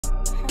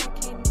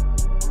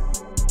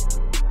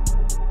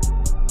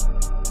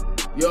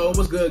Yo,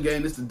 what's good,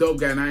 gang? This is the dope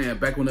guy, and I am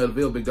back with another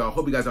video, big dog.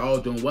 Hope you guys are all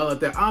doing well out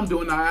there. I'm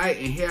doing all right,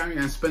 and here I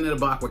am spinning the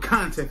block with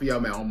content for y'all,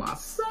 man, on my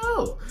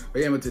soul.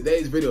 But yeah, but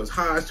today's video is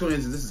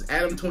HODGETWINS, and this is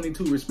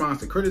Adam22 response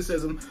to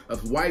criticism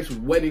of wife's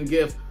wedding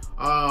gift.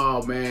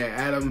 Oh man,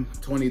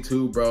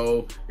 Adam22,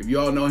 bro. If you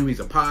all know him, he's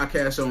a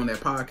podcaster on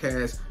that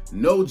podcast,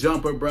 No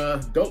Jumper,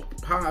 bruh.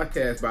 Dope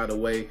podcast, by the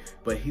way.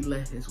 But he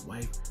let his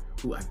wife,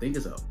 who I think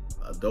is a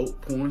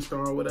dope porn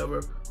star or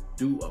whatever,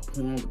 do a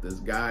porn with this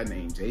guy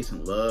named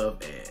Jason Love,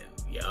 and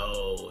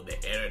yo, the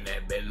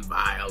internet been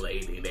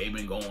violated. They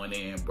been going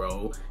in,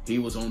 bro. He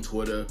was on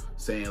Twitter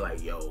saying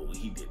like, yo,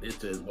 he did this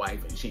to his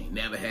wife and she ain't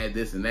never had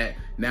this and that.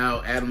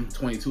 Now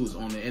Adam22 is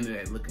on the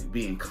internet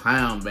being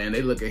clowned, man.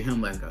 They look at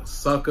him like a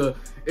sucker.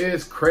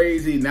 It's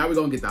crazy. Now we're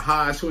gonna get the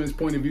HODGETWINS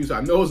point of view, so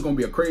I know it's gonna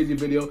be a crazy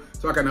video,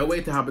 so I cannot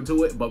wait to hop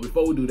into it. But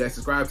before we do that,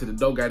 subscribe to the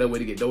Dope Guy, that way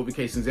to get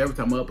notifications every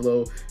time I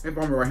upload, and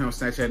follow me right here on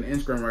Snapchat and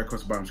Instagram right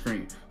across the bottom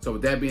screen. So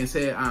with that being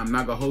said, I'm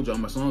not gonna hold you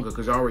on much longer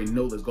because you already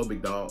know. Let's go,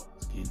 big dog.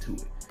 Let's get into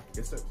it.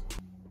 Yes, sir.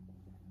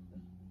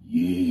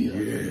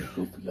 Yeah.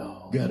 Good for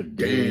y'all. Got a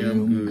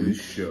damn good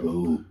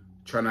show.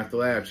 Try not to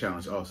laugh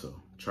challenge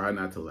also. Try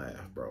not to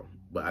laugh, bro.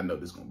 But I know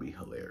this is gonna be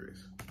hilarious.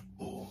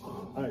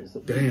 All right, so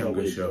damn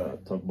good show.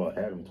 Talk about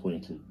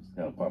Adam22.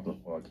 Now a popular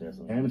podcast.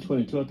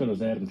 Adam22. I thought it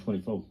was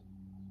Adam24.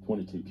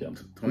 22, Kevin.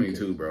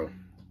 22, okay. Bro.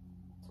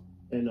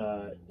 And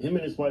him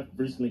and his wife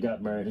recently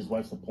got married. His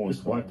wife's a porn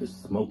star. His wife is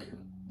smoking.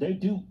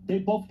 They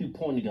both do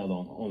porn together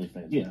on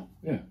OnlyFans. Yeah,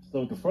 yeah.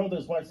 So to further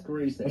his wife's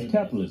career, he said, it's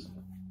capitalism.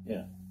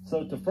 Yeah.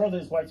 So to further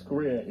his wife's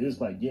career,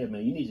 it's like, yeah,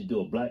 man, you need to do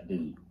a black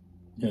dude.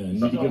 Yeah, you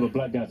need to give a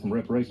black guy some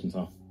reparations,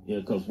 huh? Yeah,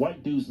 because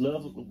white dudes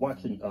love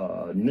watching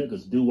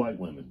niggas do white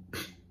women.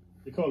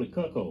 They call it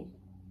cuckold.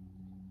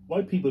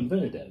 White people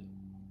invented that.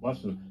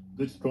 Watching a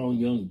good, strong,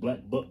 young black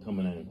buck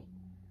coming in.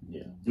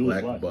 Yeah. Do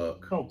black his wife.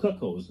 buck. Oh,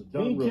 cuckold.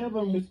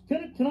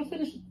 Can I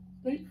finish?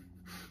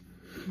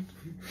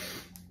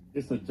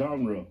 It's a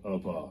genre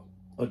of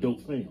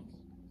adult films.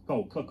 It's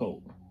called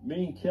cuckold.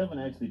 Me and Kevin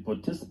actually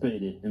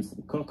participated in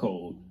some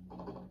cuckold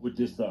with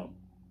this.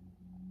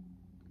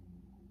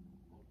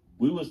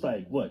 We was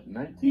like, what,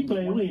 19? He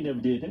played, we ain't never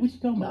did that. What you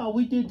talking about? No,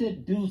 we did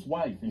that dude's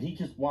wife, and he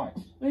just watched.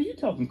 Man, you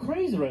talking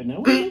crazy right now.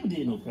 We never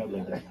did no crap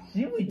like that.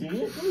 Yeah, we did.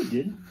 No, we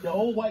didn't. The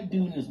old white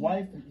dude and his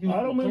wife. I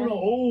don't remember no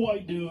old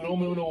white dude. I don't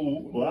remember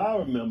no. Well, I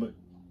remember.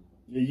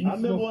 Yeah, I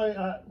remember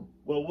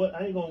when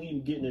I ain't gonna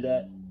even get into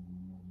that.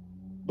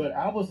 But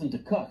I wasn't the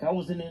cuck. I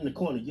wasn't in the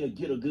corner. Yeah,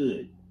 get her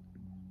good.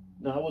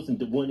 No, I wasn't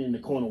the one in the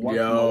corner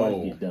watching my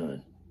wife get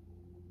done.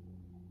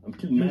 I'm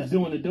too. You was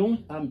doing the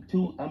doing? I'm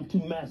too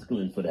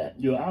masculine for that.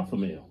 You're an alpha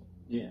male.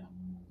 Yeah.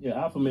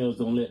 Yeah, alpha males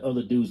don't let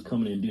other dudes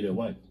come in and do their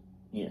wife.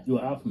 Yeah. You're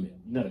an alpha male.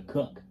 You're not a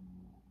cuck.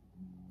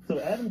 So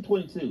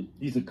Adam22.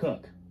 He's a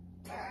cuck.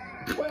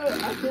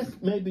 Well, I guess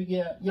maybe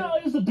yeah. No,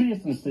 it was a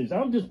business decision.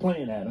 I'm just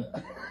playing at him.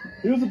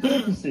 It was a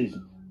business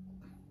decision.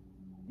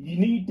 You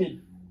need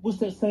to. What's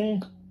that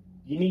saying?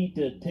 You need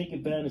to take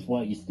advantage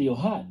while you're still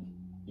hot.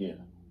 Yeah.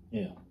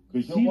 Yeah.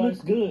 Because she looks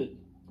good.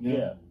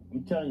 Yeah.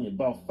 I'm telling you,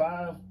 about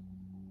 5.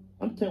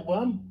 I'm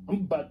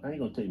about, I ain't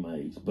gonna tell you my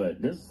age,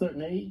 but there's a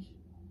certain age,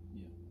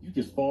 you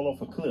just fall off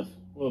a cliff.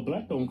 Well,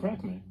 black don't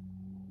crack, man.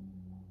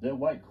 That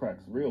white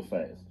cracks real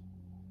fast.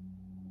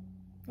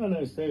 Not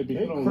necessarily.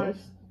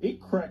 It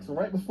cracks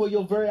right before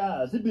your very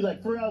eyes. It'd be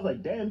like 3 hours,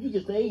 like, damn, you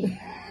just aged.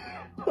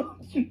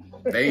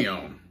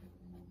 Damn.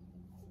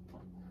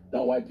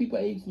 No, white people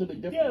age a little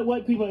bit different. Yeah,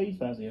 white people age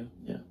faster, yeah.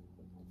 Yeah.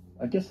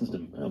 I guess it's the...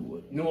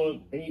 You know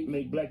what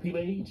make black people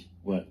age?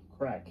 What?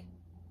 Crack.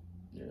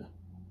 Yeah.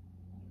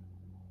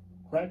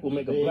 Crack will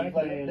make a black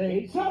man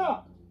age. Shut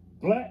up!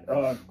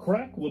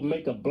 Crack will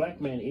make a black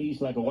man age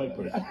like a white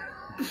person.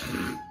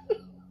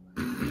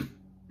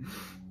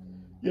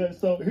 Yeah,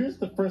 so here's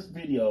the first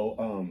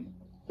video.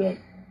 They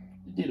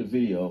did a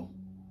video.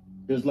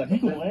 It was like you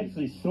can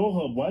actually show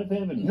her wife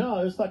having... No,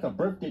 it's like a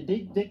birthday.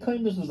 They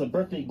claimed this was a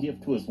birthday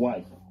gift to his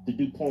wife to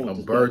do porn with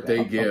a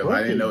birthday gift.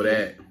 I didn't know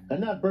that.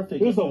 And not birthday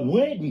gift. It was a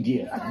wedding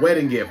gift.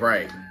 Wedding gift,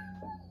 right.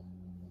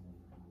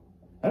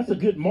 That's a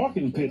good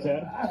marketing pitch,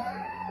 Adam.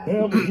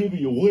 I'm going to give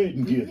you your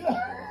wedding gift.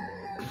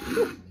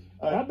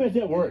 I bet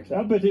that works.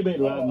 I bet they made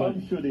a lot of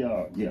money. I'm sure they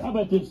are. Yeah. I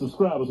bet them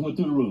subscribers went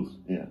through the roof.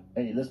 Yeah.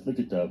 Hey, let's look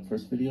at the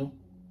first video.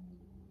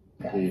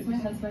 That's my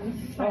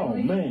husband. Oh,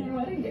 man.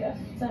 Wedding gift,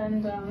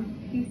 and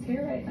he's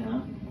here right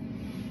now.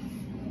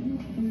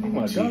 Oh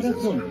my God,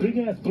 that's one big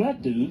ass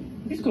black dude.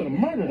 He's gonna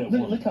murder that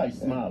one. Look how he's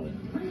smiling.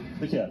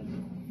 Look at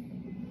him.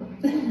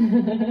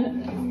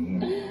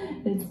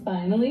 It's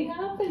finally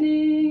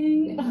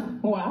happening.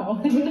 Wow,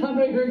 I did not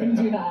know you were gonna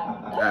do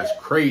that. That's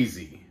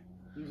crazy.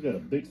 He's got a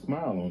big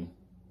smile on him.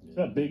 Is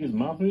that big his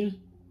mouth is?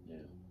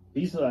 Yeah.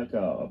 He's like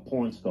a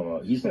porn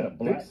star. He's got a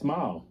big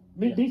smile.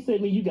 Man, they say,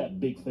 man, you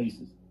got big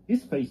faces.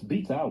 His face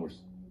beats ours.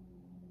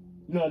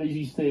 You know how they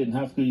used to say in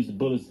high school, the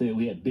bullets said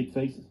we had big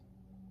faces?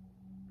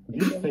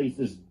 His face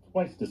is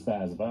twice the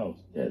size of ours.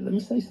 Yeah, let me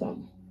say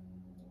something.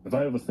 If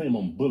I ever say I'm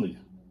gonna bully you,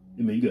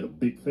 I mean, you got a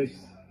big face.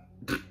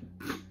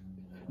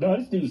 No,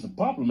 this dude's a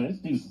popular, man. This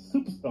dude's a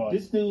superstar.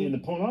 This dude in the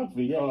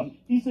pornography. Yeah,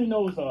 he's in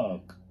those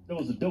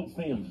adult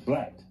films,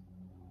 Blacked.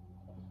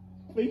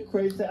 Man, you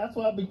crazy. That's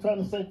what I've been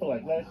trying to say for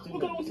like last 2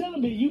 Well, minutes. don't tell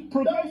me you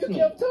professional. No, you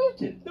kept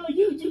talking. No,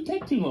 you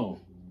take too long.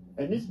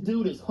 And this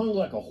dude is hung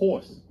like a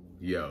horse.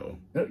 Yo.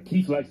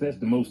 Keith likes that's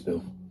the most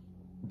though.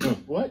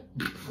 What?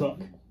 Fuck.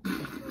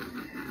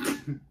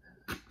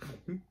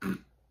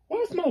 Why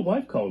is my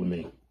wife calling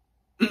me?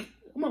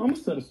 I'm gonna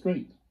set her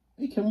straight.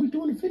 Hey, can we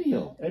do a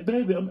video? Hey,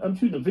 baby, I'm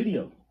shooting a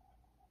video.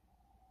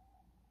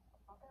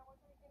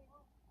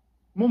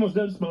 I'm almost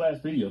done. This is my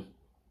last video.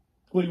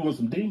 What, you want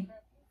some D?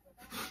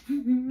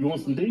 You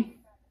want some D?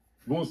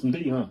 You want some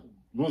D, huh?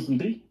 You want some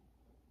D?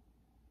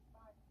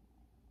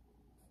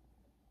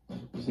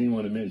 She didn't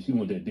want a minute. She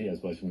want that D.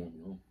 That's why she want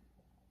me home.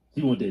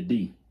 She want that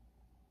D.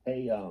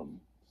 Hey,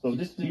 so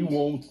this She dude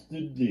wants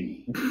the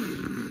D.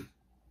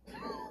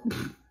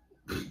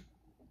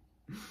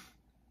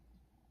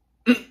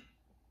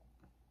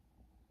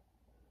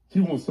 She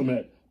wants some of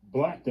that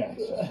black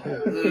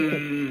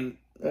action.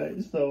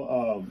 Right,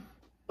 so,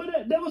 But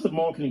that was a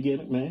marketing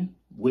gimmick, man.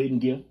 Wedding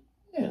gift.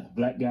 yeah.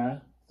 Black guy.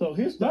 So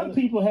here's A lot of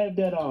people have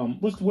that,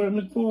 what's the word I'm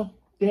looking for?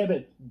 They have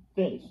that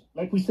fetish.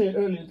 Like we said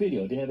earlier in the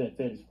video, they have that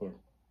fetish for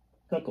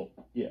cuckold.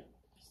 Yeah.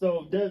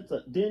 So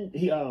then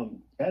he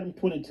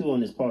Adam22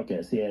 on his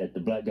podcast, he had the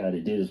black guy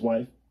that did his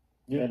wife.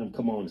 Yeah. Had him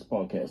come on his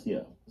podcast.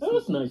 Yeah. That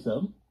was nice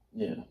of him.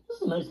 Yeah.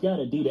 That's a nice guy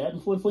to do that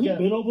before he Yeah.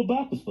 bent over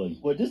backwards for you.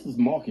 Well, this is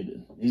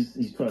marketing. He's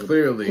trying to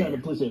Clearly.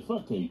 Push that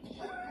fuck tape.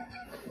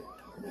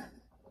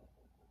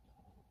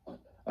 All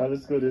right,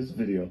 let's go to this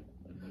video.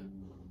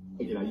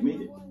 You know, you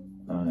made it.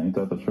 Ain't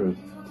that the truth?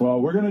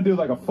 Well, we're gonna do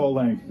like a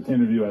full-length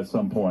interview at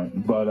some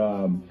point, but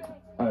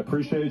I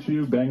appreciate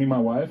you banging my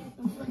wife,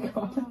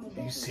 Are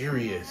you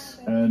serious?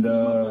 and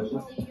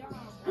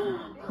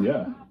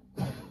yeah.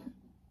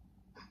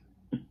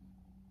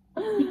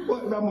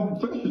 Well, I'm a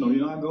professional,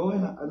 you know. I go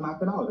in, I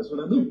knock it out. That's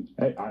what I do.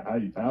 Hey,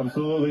 I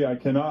absolutely, I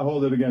cannot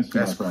hold it against you,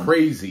 That's my friend.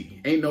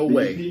 crazy. Ain't no Did you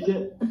way. see it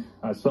yet?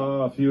 I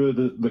saw a few of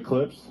the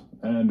clips,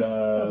 and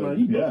man,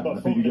 you yeah, about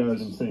I think you four guys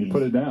minutes and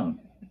put it down.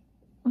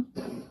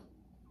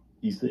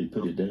 He said,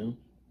 put it down.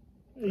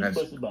 He That's-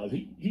 busted about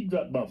he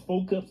dropped about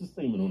 4 cups of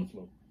semen on the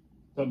floor.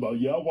 Talking about,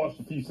 yeah, I watched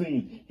a few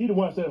scenes. He'd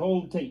watched that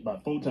whole tape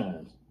about 4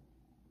 times.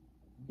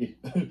 Yeah.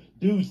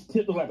 Dude's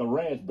tipped like a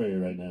raspberry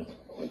right now.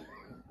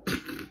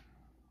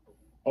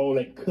 All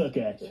that cuck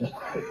action.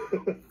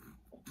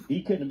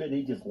 He couldn't have been.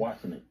 He just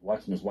watching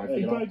his wife He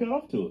get probably off. got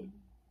off to it.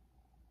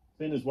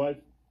 Seeing his wife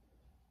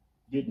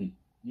getting,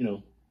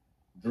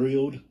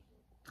 drilled.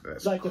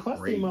 That's Like if I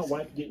crazy. see my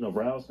wife getting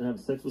aroused and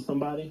having sex with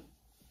somebody,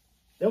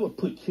 that would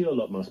put chill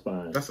up my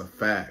spine. That's a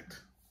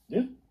fact.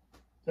 Yeah.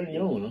 Turn you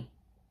on, huh?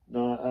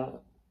 No,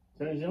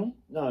 Turn you on?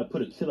 no, I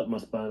put a chill up my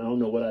spine. I don't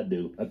know what I'd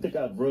do. I think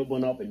I'd rub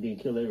one off and then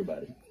kill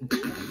everybody.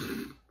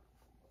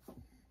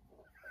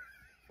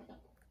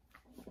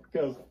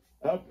 Because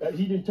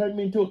he didn't turn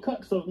me into a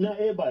cuck, so now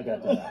everybody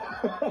got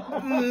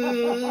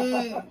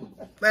that.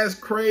 That's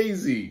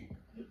crazy.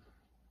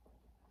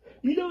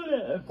 You know what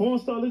that porn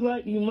star look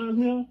like? He reminds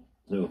me of?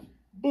 No.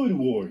 Booty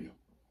Warrior.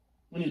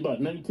 When he's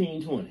about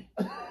 19, 20.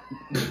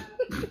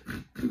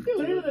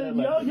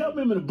 Y'all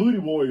remember the Booty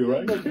Warrior,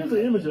 right? Here's an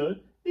image of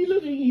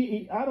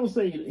it. I don't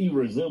say he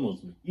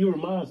resembles me. He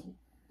reminds me.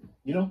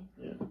 You know?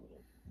 Yeah.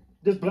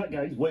 This black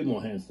guy, he's way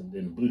more handsome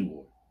than the Booty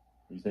Warrior.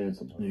 He's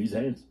handsome. Yeah, he's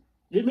handsome.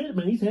 You admit it,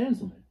 man. He's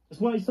handsome, man.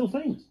 That's why he's so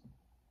famous.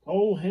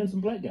 Old,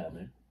 handsome black guy,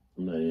 man.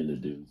 I'm not into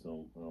dudes,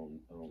 so I don't.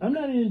 I'm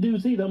not into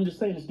dudes either. I'm just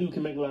saying this dude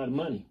can make a lot of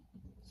money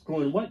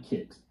screwing white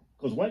chicks.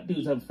 Because white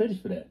dudes have a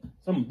fetish for that.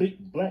 Some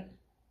big black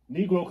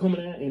Negro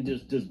coming out and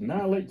just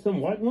annihilate some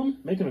white woman,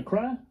 making her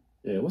cry.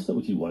 Yeah, what's up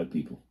with you white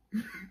people?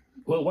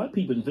 Well, white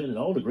people invented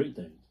all the great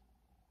things.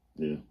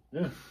 Yeah.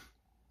 Yeah.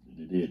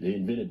 They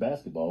invented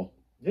basketball.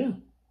 Yeah.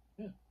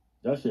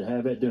 Y'all should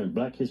have that during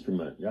Black History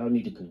Month. Y'all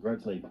need to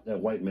congratulate that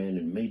white man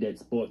that made that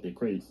sport that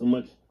created so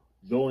much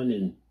joy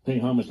and Pay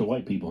homage to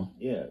white people.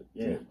 yeah,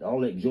 all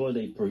that joy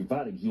they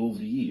provided you over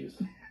the years.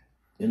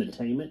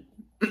 Entertainment,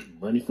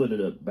 money for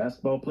the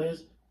basketball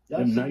players. Y'all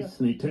Them see nice,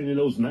 they turn in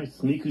those nice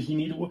sneakers you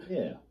need to wear. that?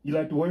 Yeah, You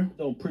like to wear?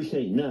 don't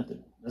appreciate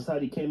nothing. That's how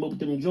they came up with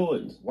them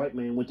Jordans. White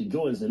man went to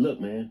Jordans and said, "Look,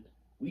 man,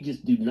 we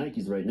just do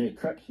Nikes right now,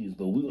 track shoes,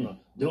 but we're gonna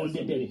Don't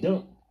get that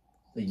dunk.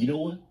 Say, you know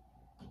what?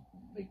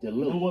 make that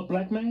You know look." what,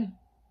 black man?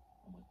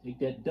 I'm gonna take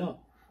that dunk.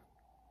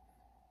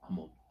 I'm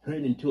gonna turn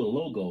it into a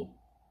logo.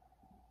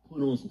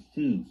 Put on some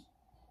shoes.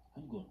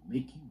 I'm gonna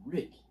make you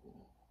rich.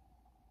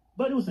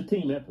 But it was a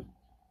team effort.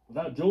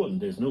 Without Jordan,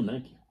 there's no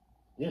Nike.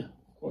 Yeah,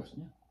 of course.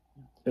 Yeah.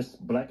 That's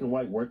black and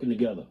white working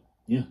together.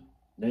 Yeah.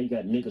 Now you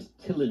got niggas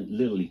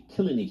literally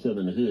killing each other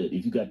in the hood.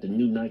 If you got the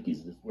new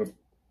Nikes, that's worth.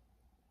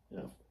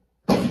 Yeah.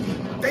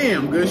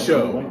 Damn, good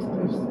show.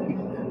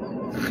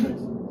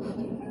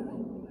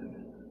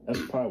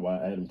 That's probably why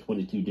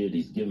Adam22 did.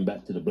 He's giving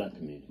back to the black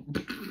community.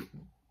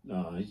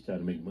 No, he's trying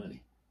to make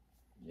money.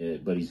 Yeah,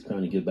 but he's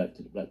trying to give back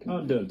to the black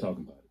I'm community. done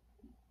talking about it.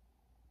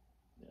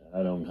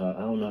 I don't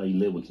know how you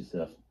live with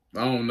yourself.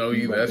 I don't know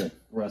You either. like That's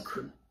that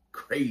thrusting.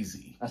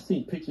 crazy. I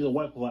seen pictures of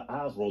wife with her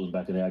eyes rolling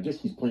back in there. I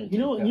guess she's playing. You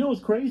know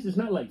what's crazy? It's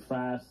not like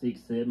 5, 6,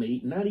 7,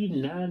 8, not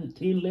even 9,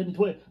 10, 11,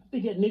 12. I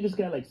think that nigga's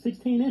got like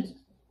 16 inches.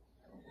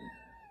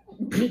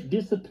 It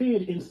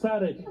disappeared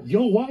inside of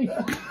your wife.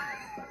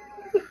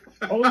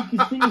 All you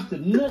can see is the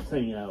nuts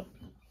hanging out.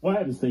 Well, I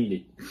haven't seen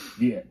it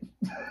yet.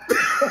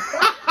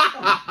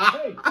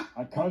 Hey,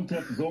 our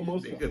contest is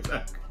almost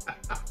up.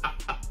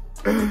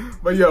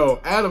 But yo,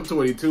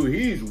 Adam22,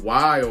 he's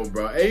wild,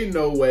 bro. Ain't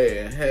no way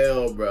in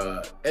hell,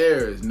 bro.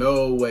 There is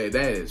no way.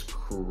 That is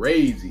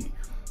crazy.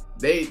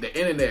 The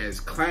internet is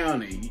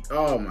clowning.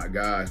 Oh my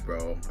gosh,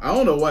 bro. I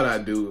don't know what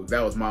I'd do if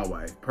that was my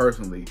wife,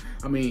 personally.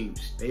 I mean,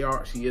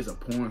 she is a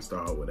porn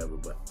star or whatever,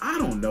 but I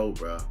don't know,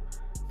 bro.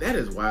 That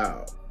is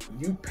wild.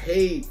 You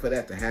paid for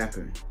that to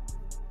happen.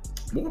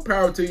 More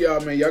power to y'all,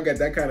 man. Y'all got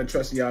that kind of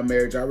trust in y'all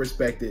marriage. I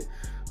respect it,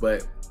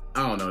 but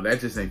I don't know. That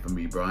just ain't for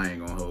me, bro. I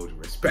ain't gonna hold you.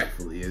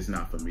 Respectfully, it's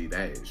not for me.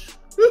 That is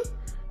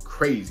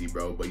crazy,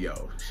 bro. But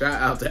yo,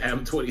 shout out to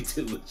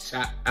Adam22.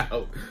 Shout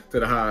out to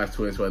the Hodge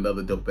Twins for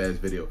another dope ass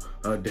video.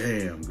 A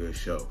damn good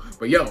show.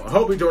 But yo, I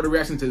hope you enjoyed the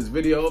reaction to this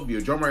video. If you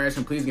enjoyed my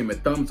reaction, please give me a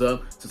thumbs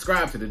up.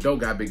 Subscribe to the Dope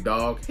Guy Big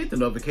Dog. Hit the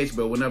notification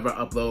bell whenever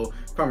I upload.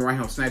 Follow me right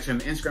here on Snapchat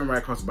and Instagram right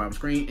across the bottom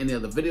screen. Any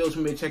other videos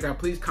you may check out,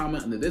 please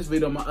comment under this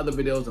video, my other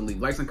videos, and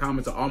leave likes and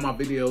comments on all my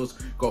videos.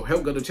 Go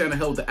to the channel,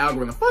 help the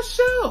algorithm for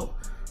sure.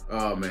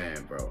 Oh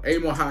man, bro. Any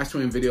more Hodge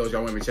Twin videos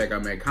y'all want me to check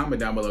out, man, comment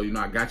down below. You know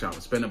I got y'all.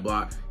 Spin the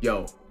block.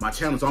 Yo, my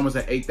channel's almost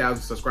at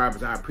 8,000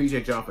 subscribers. I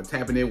appreciate y'all for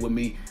tapping in with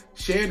me.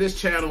 Share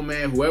this channel,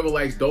 man. Whoever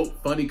likes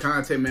dope, funny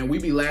content, man. We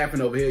be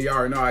laughing over here. Y'all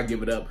already know I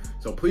give it up.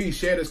 So please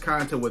share this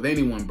content with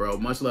anyone, bro.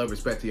 Much love,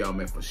 respect to y'all,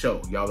 man, for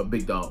sure. Y'all are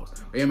big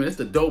dogs. But yeah, man, it's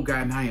the Dope Guy,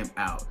 and I am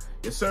out.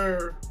 Yes,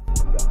 sir.